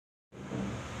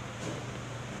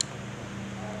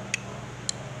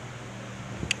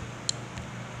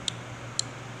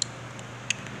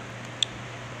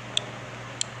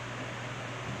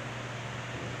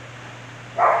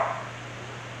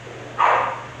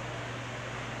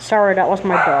Sorry, that was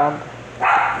my dog.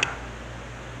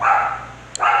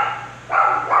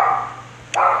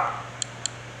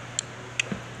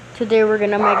 Today we're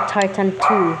gonna make Titan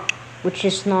 2, which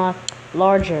is not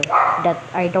larger, that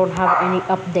I don't have any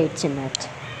updates in it.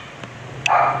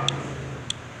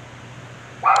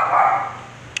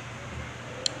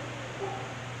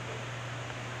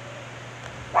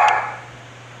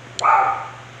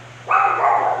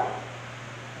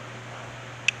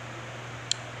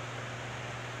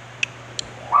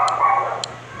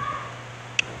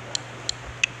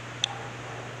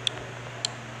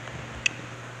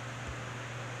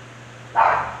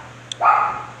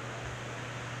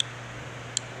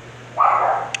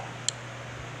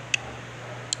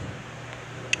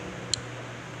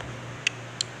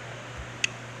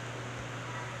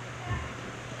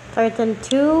 Titan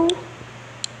 2,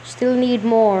 still need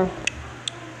more.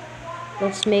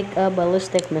 Let's make a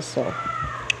ballistic missile.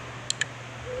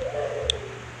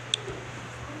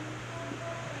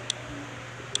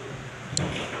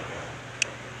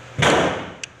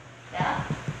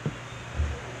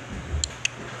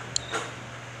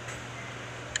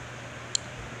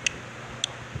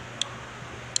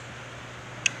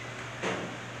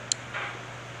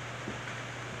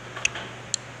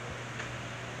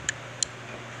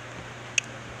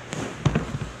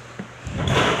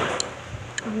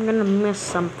 I'm gonna miss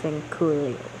something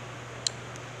cool.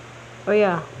 Oh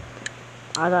yeah,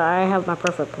 I have my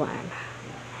perfect plan.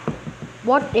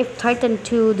 What if Titan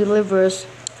 2 delivers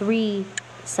 3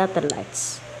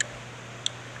 satellites?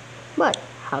 But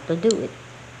how to do it?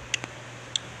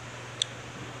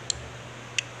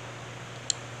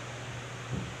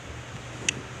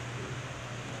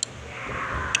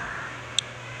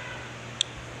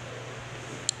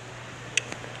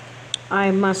 I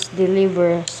must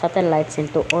deliver satellites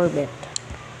into orbit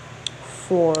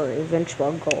for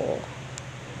eventual goal.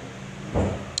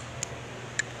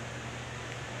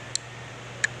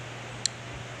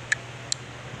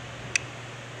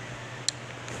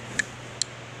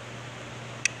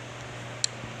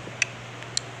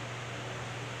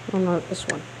 Oh no, this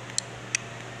one.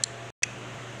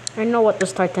 I know what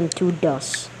this Titan 2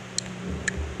 does.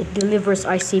 It delivers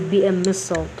ICBM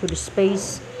missile to the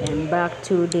space and back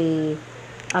to the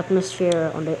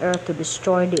atmosphere on the Earth to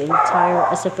destroy the entire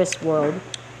SFS world.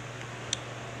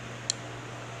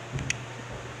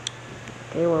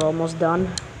 Okay, we're almost done.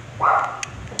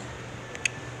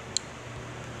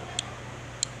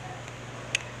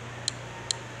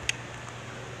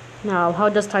 Now, how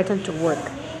does Titan 2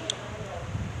 work?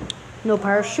 No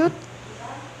parachute?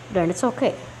 Then it's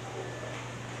okay.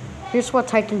 Here's what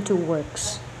Titan 2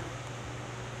 works.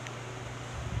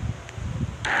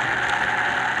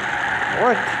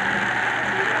 Work.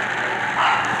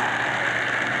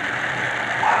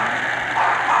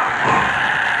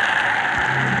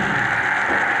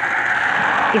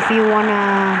 If you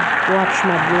wanna watch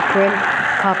my blueprint,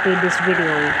 copy this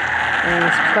video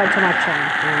and subscribe to my channel.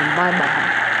 And bye bye.